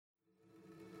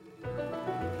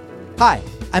Hi,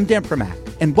 I'm Dan Primack,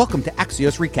 and welcome to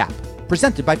Axios Recap,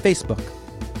 presented by Facebook.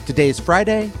 Today is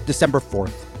Friday, December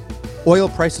 4th. Oil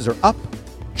prices are up,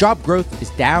 job growth is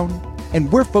down,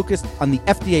 and we're focused on the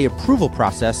FDA approval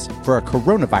process for a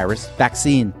coronavirus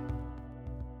vaccine.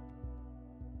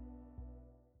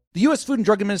 The U.S. Food and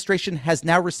Drug Administration has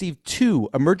now received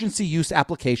 2 emergency use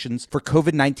applications for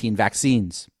COVID-19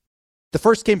 vaccines. The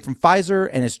first came from Pfizer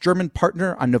and its German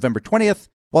partner on November 20th,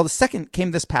 while the second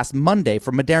came this past Monday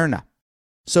from Moderna.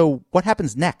 So what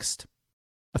happens next?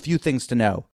 A few things to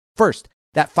know. First,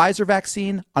 that Pfizer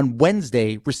vaccine on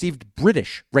Wednesday received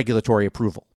British regulatory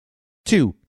approval.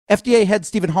 2, FDA head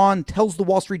Stephen Hahn tells the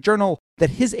Wall Street Journal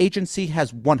that his agency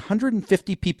has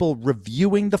 150 people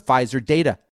reviewing the Pfizer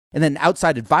data, and then an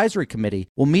outside advisory committee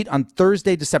will meet on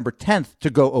Thursday, December 10th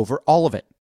to go over all of it.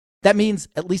 That means,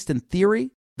 at least in theory,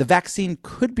 the vaccine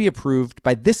could be approved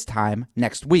by this time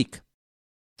next week.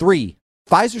 3,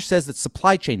 Pfizer says that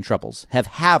supply chain troubles have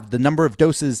halved the number of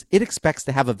doses it expects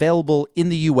to have available in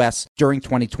the U.S. during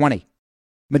 2020.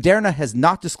 Moderna has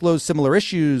not disclosed similar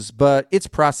issues, but its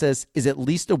process is at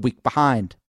least a week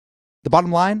behind. The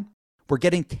bottom line? We're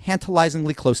getting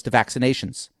tantalizingly close to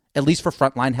vaccinations, at least for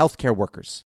frontline healthcare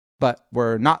workers. But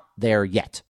we're not there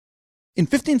yet. In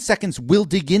 15 seconds, we'll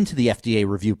dig into the FDA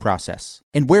review process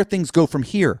and where things go from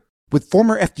here with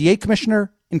former FDA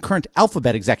commissioner and current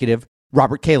Alphabet executive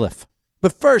Robert Califf.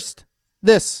 But first,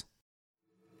 this.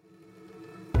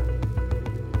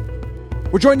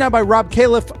 We're joined now by Rob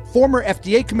Califf, former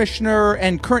FDA commissioner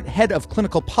and current head of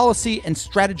clinical policy and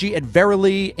strategy at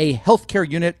Verily, a healthcare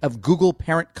unit of Google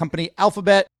parent company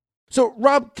Alphabet. So,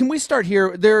 Rob, can we start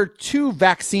here? There are 2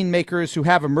 vaccine makers who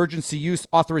have emergency use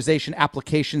authorization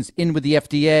applications in with the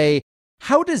FDA.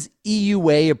 How does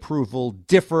EUA approval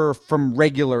differ from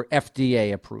regular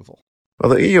FDA approval?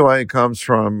 Well, the EUA comes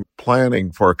from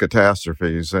planning for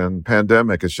catastrophes, and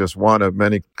pandemic is just one of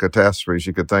many catastrophes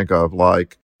you could think of,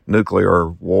 like nuclear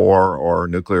war or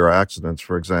nuclear accidents,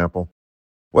 for example.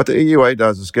 What the EUA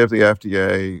does is give the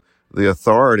FDA the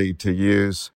authority to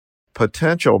use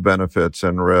potential benefits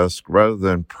and risk rather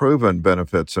than proven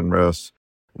benefits and risks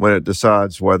when it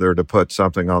decides whether to put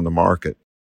something on the market.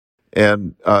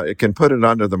 And it can put it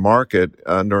under the market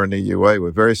under an EUA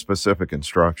with very specific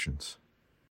instructions.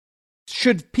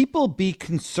 Should people be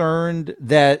concerned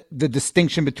that the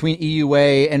distinction between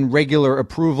EUA and regular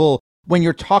approval, when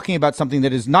you're talking about something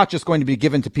that is not just going to be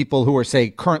given to people who are, say,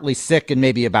 currently sick and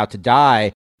maybe about to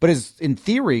die, but is in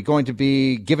theory going to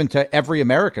be given to every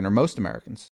American or most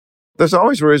Americans? There's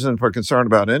always reason for concern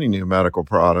about any new medical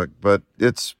product, but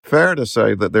it's fair to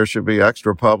say that there should be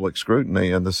extra public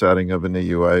scrutiny in the setting of an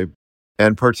EUA,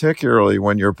 and particularly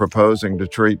when you're proposing to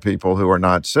treat people who are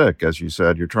not sick. As you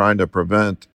said, you're trying to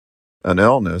prevent an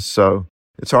illness, so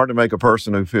it's hard to make a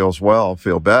person who feels well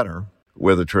feel better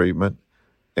with a treatment,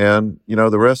 and,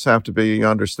 the risks have to be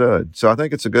understood. So I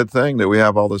think it's a good thing that we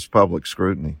have all this public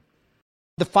scrutiny.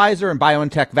 The Pfizer and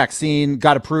BioNTech vaccine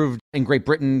got approved in Great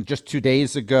Britain just 2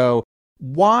 days ago.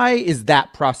 Why is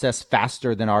that process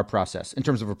faster than our process in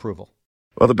terms of approval?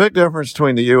 Well, the big difference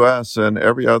between the U.S. and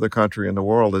every other country in the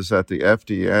world is that the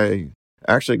FDA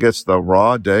actually gets the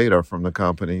raw data from the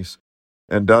companies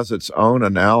and does its own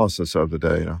analysis of the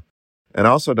data, and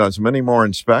also does many more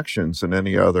inspections than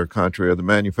any other country of the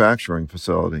manufacturing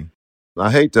facility.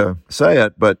 I hate to say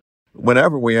it, but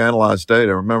whenever we analyze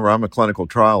data, remember, I'm a clinical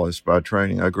trialist by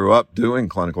training. I grew up doing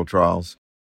clinical trials.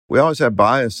 We always have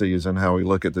biases in how we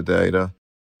look at the data,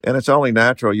 and it's only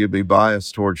natural you'd be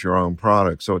biased towards your own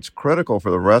product. So it's critical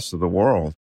for the rest of the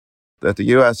world that the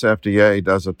U.S. FDA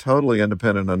does a totally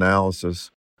independent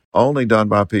analysis, only done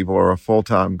by people who are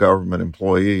full-time government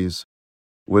employees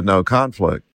with no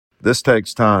conflict. This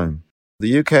takes time.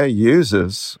 The UK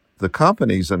uses the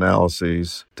company's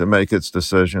analyses to make its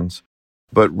decisions.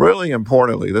 But really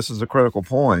importantly, this is a critical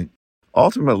point,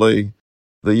 ultimately,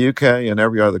 the UK and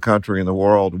every other country in the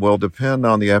world will depend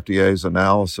on the FDA's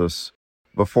analysis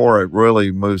before it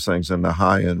really moves things into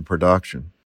high-end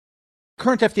production.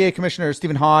 Current FDA Commissioner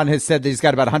Stephen Hahn has said that he's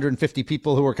got about 150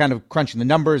 people who are kind of crunching the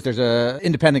numbers. There's an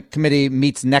independent committee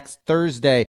meets next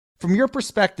Thursday. From your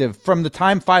perspective, from the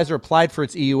time Pfizer applied for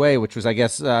its EUA, which was, I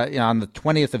guess, on the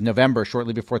 20th of November,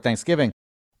 shortly before Thanksgiving,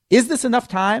 is this enough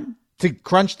time to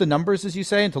crunch the numbers, as you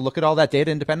say, and to look at all that data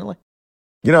independently?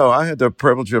 I had the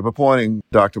privilege of appointing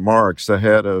Dr. Marks, the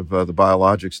head of the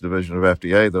biologics division of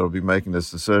FDA, that will be making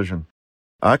this decision.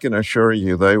 I can assure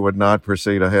you they would not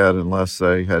proceed ahead unless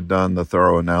they had done the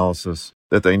thorough analysis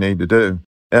that they need to do.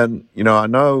 And, I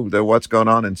know that what's going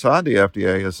on inside the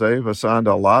FDA is they've assigned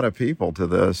a lot of people to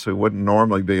this who wouldn't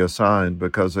normally be assigned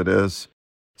because it is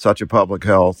such a public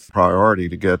health priority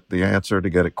to get the answer, to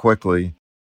get it quickly,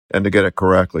 and to get it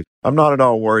correctly. I'm not at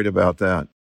all worried about that.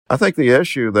 I think the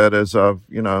issue that is of,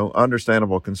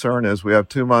 understandable concern is we have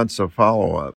 2 months of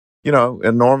follow-up.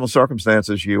 In normal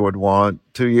circumstances, you would want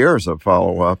 2 years of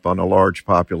follow-up on a large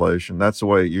population. That's the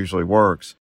way it usually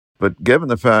works. But given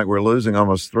the fact we're losing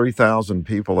almost 3,000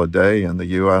 people a day in the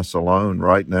U.S. alone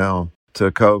right now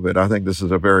to COVID, I think this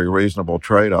is a very reasonable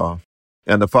trade-off.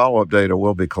 And the follow-up data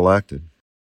will be collected.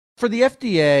 For the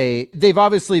FDA, they've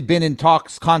obviously been in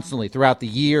talks constantly throughout the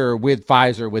year with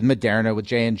Pfizer, with Moderna, with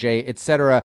J&J, et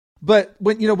cetera. But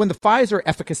when the Pfizer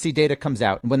efficacy data comes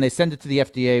out, and when they send it to the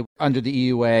FDA under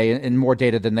the EUA and more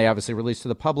data than they obviously release to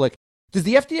the public, does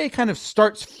the FDA kind of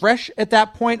starts fresh at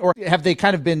that point, or have they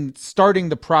kind of been starting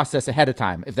the process ahead of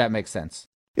time, if that makes sense?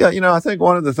 Yeah, I think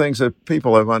one of the things that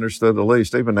people have understood the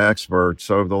least, even experts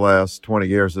over the last 20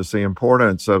 years, is the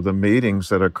importance of the meetings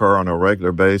that occur on a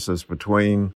regular basis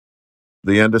between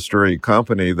the industry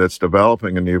company that's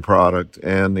developing a new product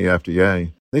and the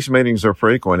FDA. These meetings are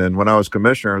frequent, and when I was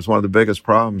commissioner, it was one of the biggest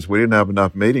problems. We didn't have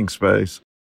enough meeting space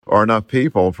or enough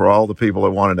people for all the people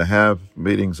that wanted to have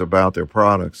meetings about their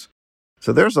products.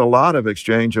 So there's a lot of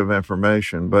exchange of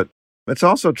information, but it's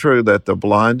also true that the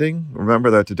blinding,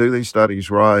 remember that to do these studies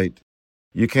right,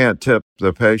 you can't tip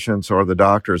the patients or the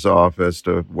doctors off as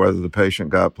to whether the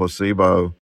patient got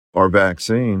placebo or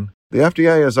vaccine. The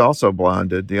FDA is also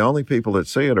blinded. The only people that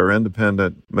see it are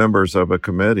independent members of a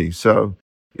committee. So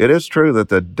it is true that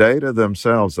the data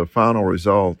themselves, the final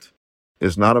result,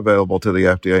 is not available to the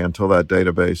FDA until that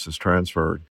database is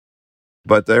transferred.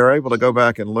 But they're able to go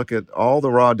back and look at all the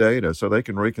raw data so they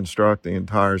can reconstruct the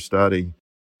entire study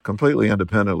completely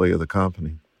independently of the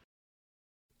company.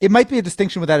 It might be a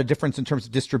distinction without a difference in terms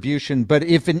of distribution, but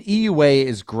if an EUA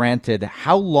is granted,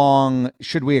 how long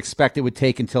should we expect it would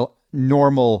take until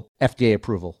normal FDA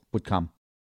approval would come?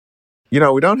 We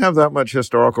don't have that much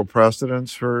historical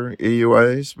precedence for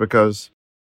EUAs because,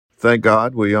 thank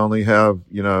God, we only have,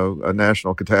 a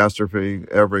national catastrophe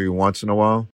every once in a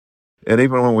while. And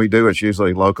even when we do, it's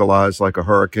usually localized like a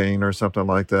hurricane or something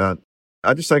like that.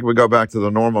 I just think if we go back to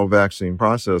the normal vaccine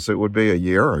process, it would be a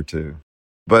year or two.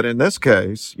 But in this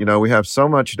case, we have so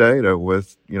much data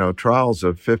with, trials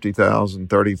of 50,000,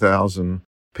 30,000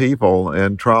 people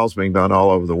and trials being done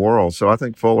all over the world. So I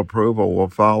think full approval will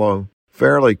follow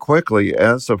fairly quickly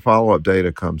as the follow-up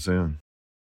data comes in.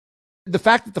 The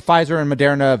fact that the Pfizer and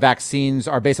Moderna vaccines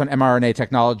are based on mRNA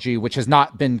technology, which has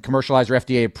not been commercialized or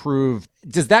FDA approved,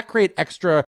 does that create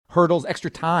extra hurdles, extra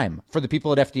time for the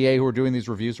people at FDA who are doing these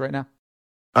reviews right now?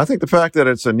 I think the fact that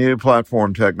it's a new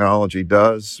platform technology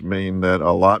does mean that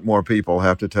a lot more people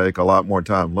have to take a lot more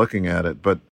time looking at it.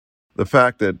 But the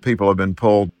fact that people have been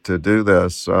pulled to do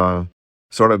this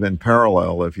sort of in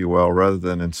parallel, if you will, rather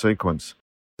than in sequence,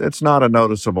 it's not a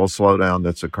noticeable slowdown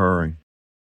that's occurring.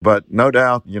 But no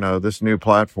doubt, this new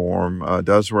platform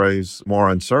does raise more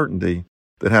uncertainty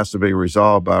that has to be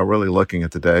resolved by really looking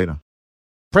at the data.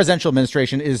 Presidential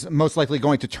administration is most likely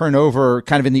going to turn over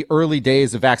kind of in the early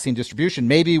days of vaccine distribution,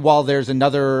 maybe while there's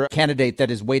another candidate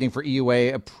that is waiting for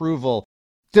EUA approval.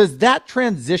 Does that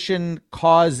transition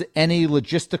cause any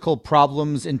logistical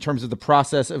problems in terms of the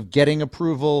process of getting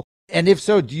approval? And if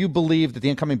so, do you believe that the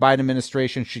incoming Biden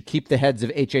administration should keep the heads of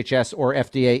HHS or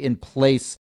FDA in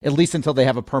place, at least until they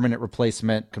have a permanent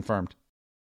replacement confirmed?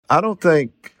 I don't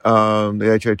think the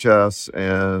HHS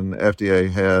and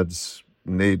FDA heads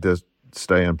need to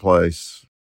stay in place.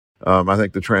 I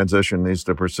think the transition needs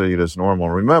to proceed as normal.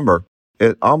 Remember,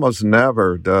 it almost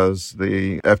never does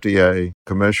the FDA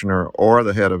commissioner or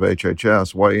the head of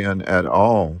HHS weigh in at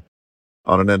all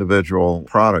on an individual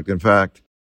product. In fact,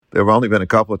 there have only been a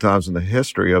couple of times in the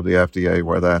history of the FDA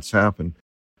where that's happened.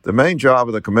 The main job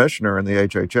of the commissioner and the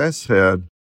HHS head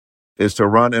is to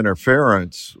run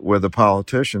interference with the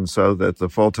politicians so that the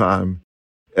full-time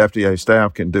FDA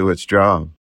staff can do its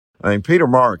job. I mean, Peter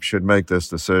Marks should make this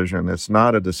decision. It's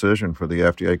not a decision for the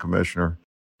FDA commissioner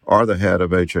or the head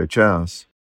of HHS.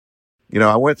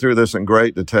 I went through this in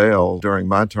great detail during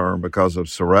my term because of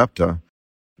Sarepta,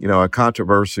 a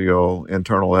controversial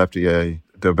internal FDA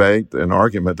debate and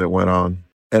argument that went on.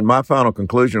 And my final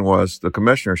conclusion was the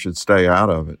commissioner should stay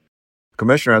out of it. The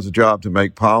commissioner has a job to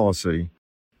make policy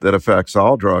that affects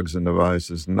all drugs and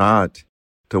devices, not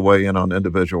to weigh in on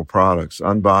individual products.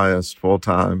 Unbiased,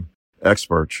 full-time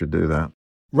experts should do that.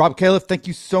 Rob Califf, thank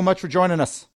you so much for joining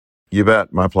us. You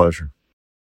bet. My pleasure.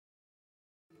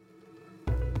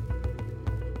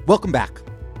 Welcome back.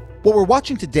 What we're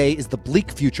watching today is the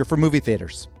bleak future for movie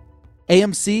theaters.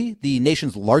 AMC, the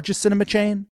nation's largest cinema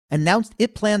chain, announced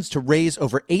it plans to raise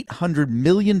over $800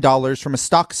 million from a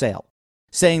stock sale,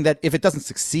 saying that if it doesn't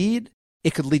succeed,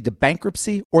 it could lead to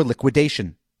bankruptcy or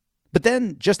liquidation. But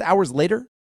then, just hours later,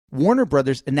 Warner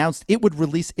Brothers announced it would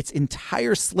release its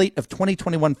entire slate of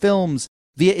 2021 films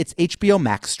via its HBO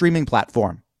Max streaming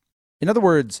platform. In other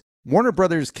words, Warner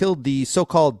Brothers killed the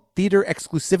so-called theater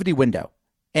exclusivity window,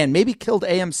 and maybe killed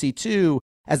AMC too,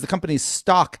 as the company's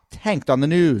stock tanked on the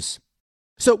news.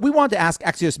 So we wanted to ask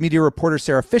Axios Media reporter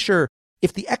Sarah Fisher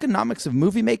if the economics of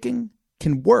movie making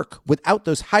can work without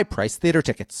those high-priced theater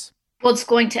tickets. Well, it's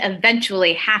going to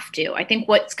eventually have to. I think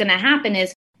what's going to happen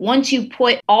is once you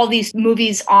put all these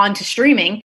movies onto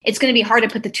streaming, it's going to be hard to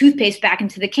put the toothpaste back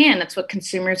into the can. That's what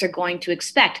consumers are going to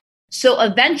expect. So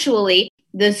eventually,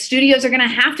 the studios are going to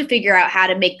have to figure out how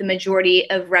to make the majority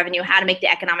of revenue, how to make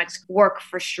the economics work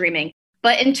for streaming.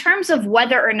 But in terms of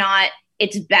whether or not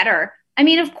it's better, I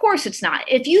mean, of course it's not.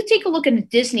 If you take a look at a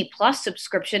Disney Plus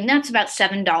subscription, that's about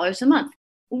 $7 a month.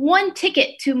 One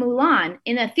ticket to Mulan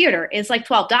in a theater is like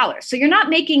 $12. So you're not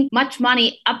making much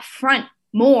money up front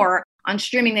more on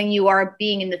streaming than you are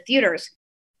being in the theaters.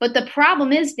 But the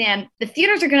problem is, Dan, the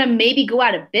theaters are going to maybe go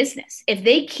out of business. If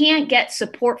they can't get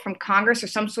support from Congress or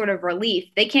some sort of relief,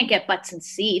 they can't get butts and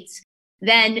seats,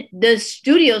 then the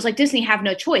studios like Disney have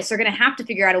no choice. They're going to have to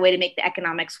figure out a way to make the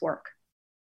economics work.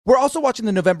 We're also watching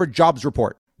the November jobs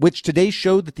report, which today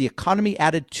showed that the economy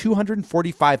added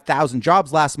 245,000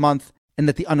 jobs last month and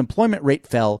that the unemployment rate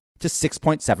fell to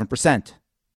 6.7%.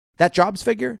 That jobs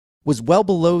figure was well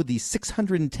below the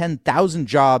 610,000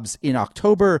 jobs in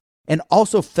October and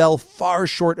also fell far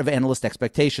short of analyst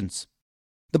expectations.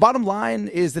 The bottom line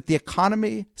is that the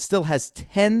economy still has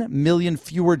 10 million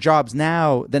fewer jobs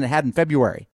now than it had in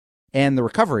February, and the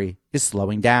recovery is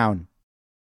slowing down.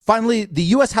 Finally, the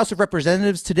U.S. House of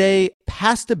Representatives today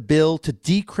passed a bill to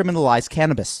decriminalize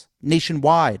cannabis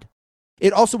nationwide.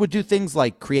 It also would do things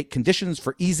like create conditions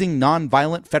for easing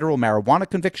nonviolent federal marijuana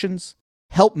convictions,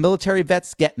 help military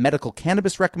vets get medical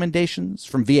cannabis recommendations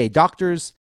from VA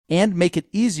doctors, and make it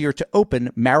easier to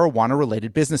open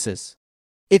marijuana-related businesses.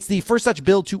 It's the first such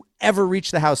bill to ever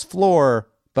reach the House floor,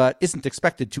 but isn't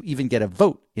expected to even get a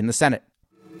vote in the Senate.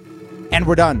 And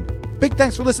we're done. Big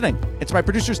thanks for listening. It's my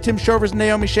producers Tim Shovers and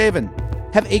Naomi Shavin.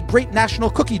 Have a great National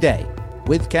Cookie Day,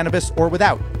 with cannabis or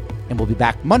without. And we'll be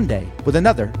back Monday with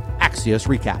another Axios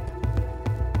Recap.